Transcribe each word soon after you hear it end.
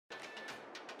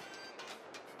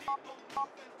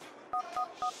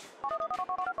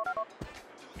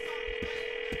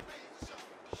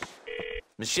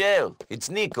Michelle, it's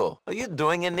Nico. Are you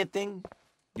doing anything?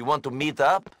 You want to meet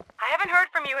up? I haven't heard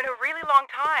from you in a really long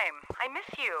time. I miss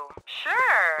you.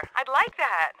 Sure, I'd like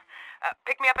that.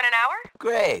 Pick me up in an hour?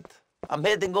 Great. I'm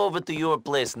heading over to your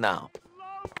place now.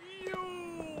 Love you!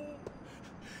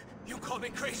 You call me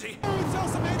crazy.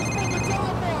 Gus,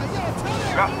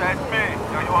 That's me.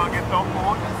 Yo, you wanna get some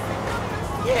food?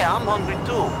 Yeah, I'm hungry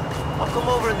too. I'll come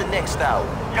over in the next hour.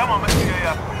 Yeah, man,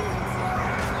 yeah.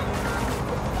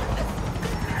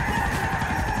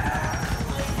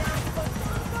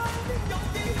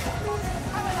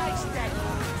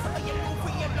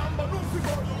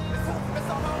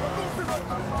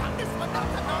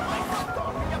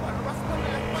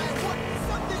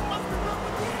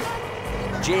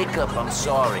 Jacob, I'm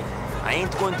sorry. I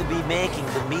ain't going to be making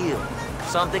the meal.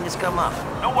 Something has come up.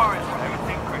 No worries,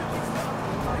 everything Chris.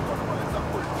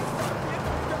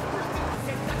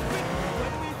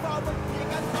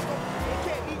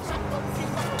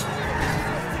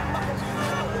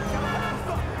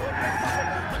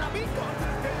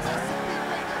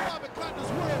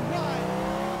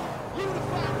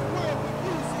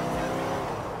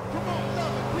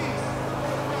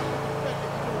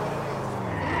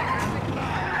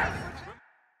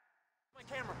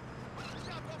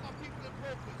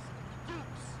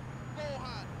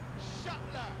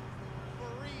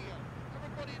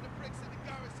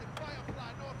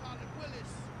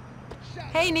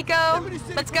 Hey, Nico.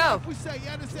 Let's go. We say, you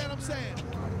understand what I'm saying?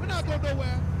 We're not going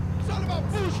nowhere. It's all about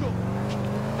Bushel.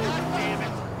 God damn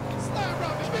it. Slide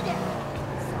around me, big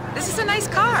up. This is a nice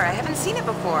car. I haven't seen it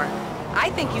before.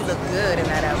 I think you look good in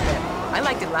that outfit. I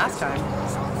liked it last time.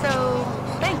 So,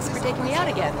 thanks for taking me out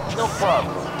again. No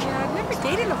problem. Yeah, I've never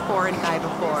dated a foreign guy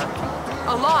before.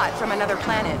 A lot from another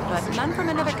planet, but none from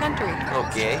another country.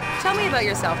 Okay. Tell me about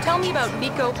yourself. Tell me about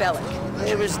Nico Bellic.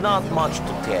 There is not much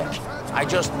to tell. I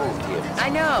just moved here. I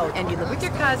know, and you live with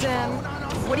your cousin.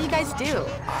 What do you guys do?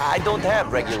 I don't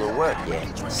have regular work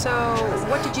yet. So,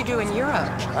 what did you do in Europe?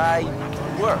 I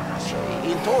work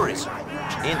in tourism,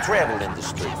 in travel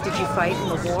industry. Did you fight in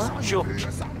the war? Sure.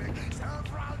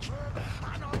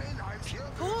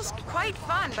 Pool's quite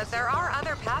fun, but there are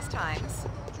other pastimes.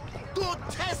 Good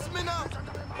test me now.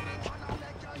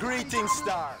 Greetings,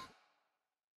 star.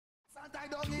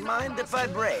 Mind if I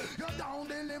break? Yeah,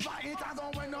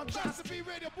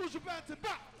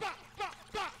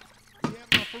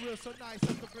 man, for real, so nice.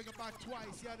 Have to bring it back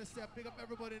twice. You understand? Pick up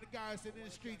everybody in the garrison, in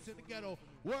the streets, in the ghetto,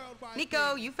 worldwide.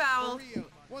 Nico, you foul. For real.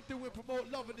 One thing we promote,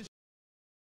 love in the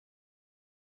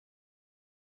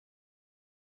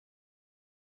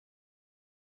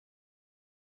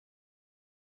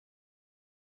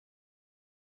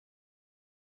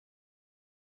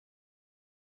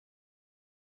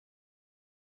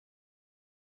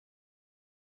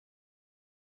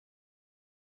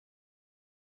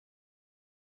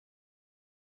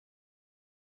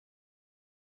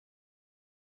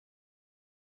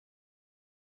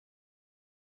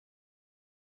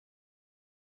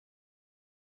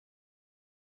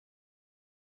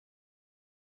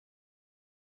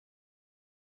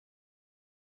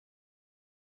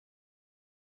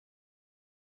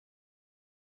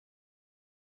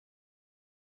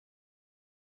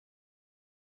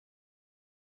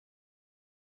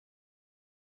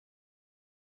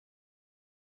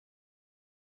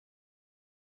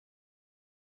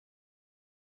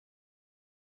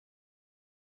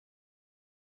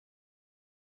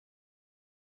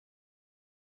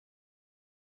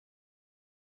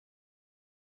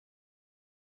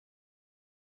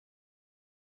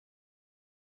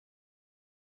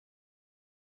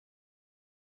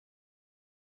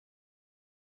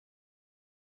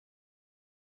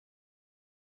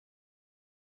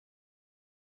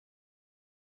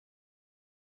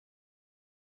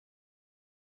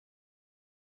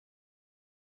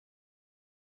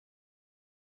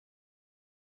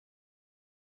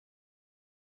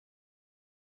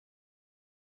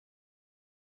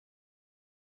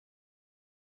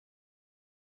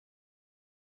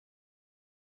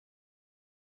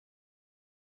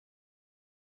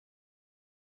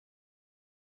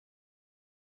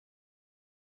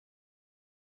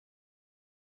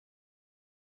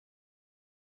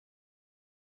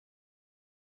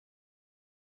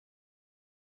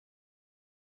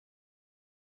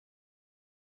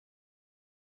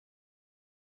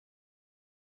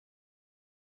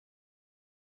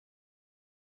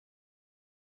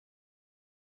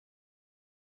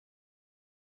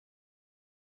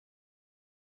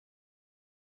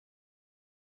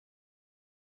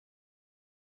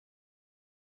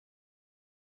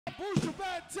Push your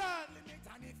bad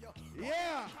time.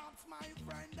 Yeah.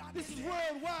 This is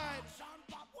worldwide.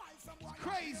 It's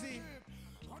crazy.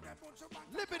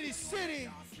 Liberty City.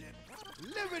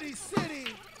 Liberty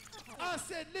City. I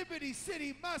said Liberty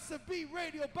City. Massive B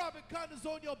Radio. Bobby Connor's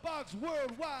on your box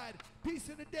worldwide. Peace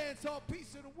in the dance hall.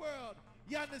 Peace in the world.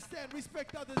 You understand?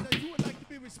 Respect others as you would like to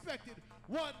be respected.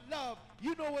 One love.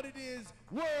 You know what it is.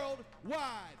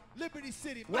 Worldwide. Liberty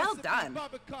City. Well Massive done. B,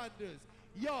 Bobby Connor's.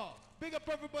 Yo, big up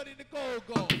everybody in the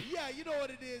go-go. Yeah, you know what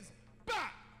it is.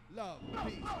 Bah! Love,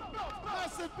 peace.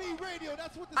 Massive B Radio,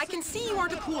 that's what the I can see you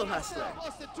aren't a cool hustler.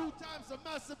 Plus the 2 times of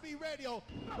Massive B Radio.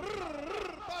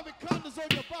 Bobby Connor's on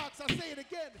your box. I say it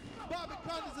again. Bobby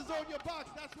Connor's is on your box.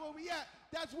 That's where we at.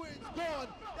 That's where it's gone.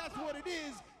 That's what it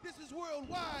is. This is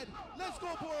worldwide. Let's go,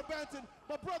 Borough Banton.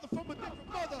 My brother from a different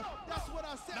mother. That's what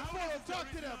I said. Borough, talk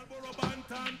to them.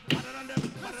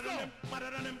 Let's go.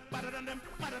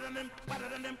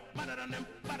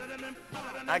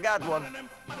 I got one.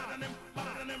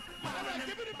 All right,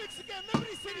 give me the mix again.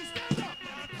 Liberty City, stand up.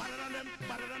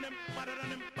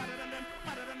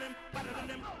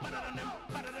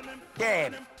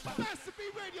 Damn. Massive B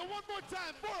Radio, one more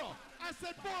time, Borough. I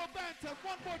said Borough Banton,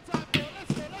 one more time, Borough.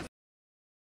 Let's go, let's go.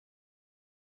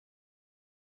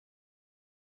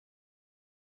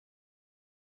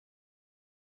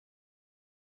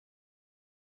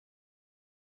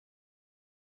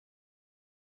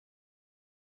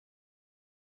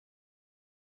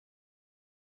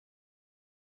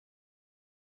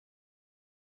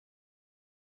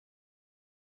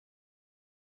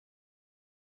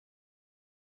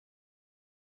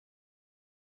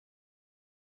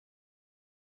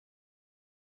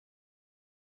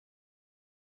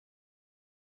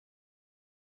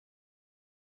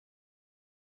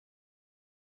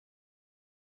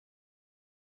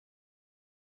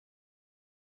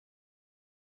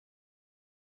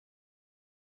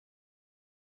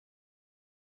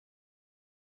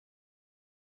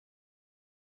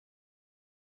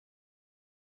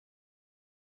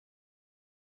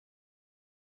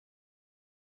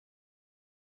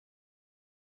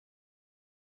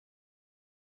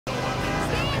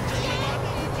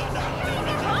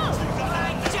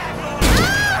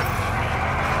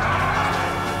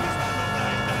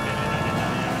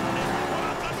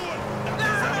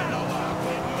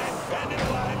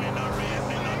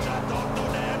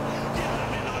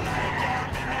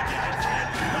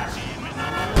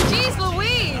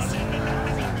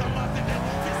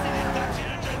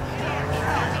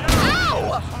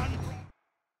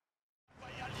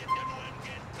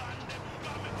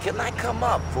 Can I come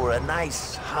up for a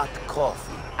nice hot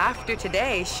coffee? After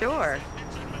today, sure.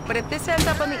 But if this ends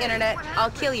up on the internet,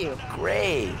 I'll kill you.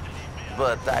 Great.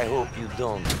 But I hope you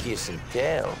don't kiss and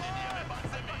tell.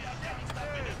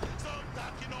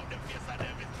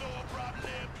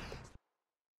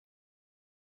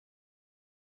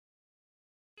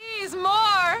 Please,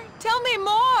 more! Tell me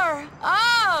more!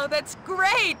 Oh, that's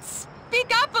great!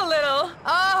 Speak up a little!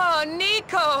 Oh,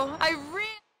 Nico, I really...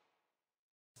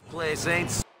 Place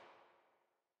ain't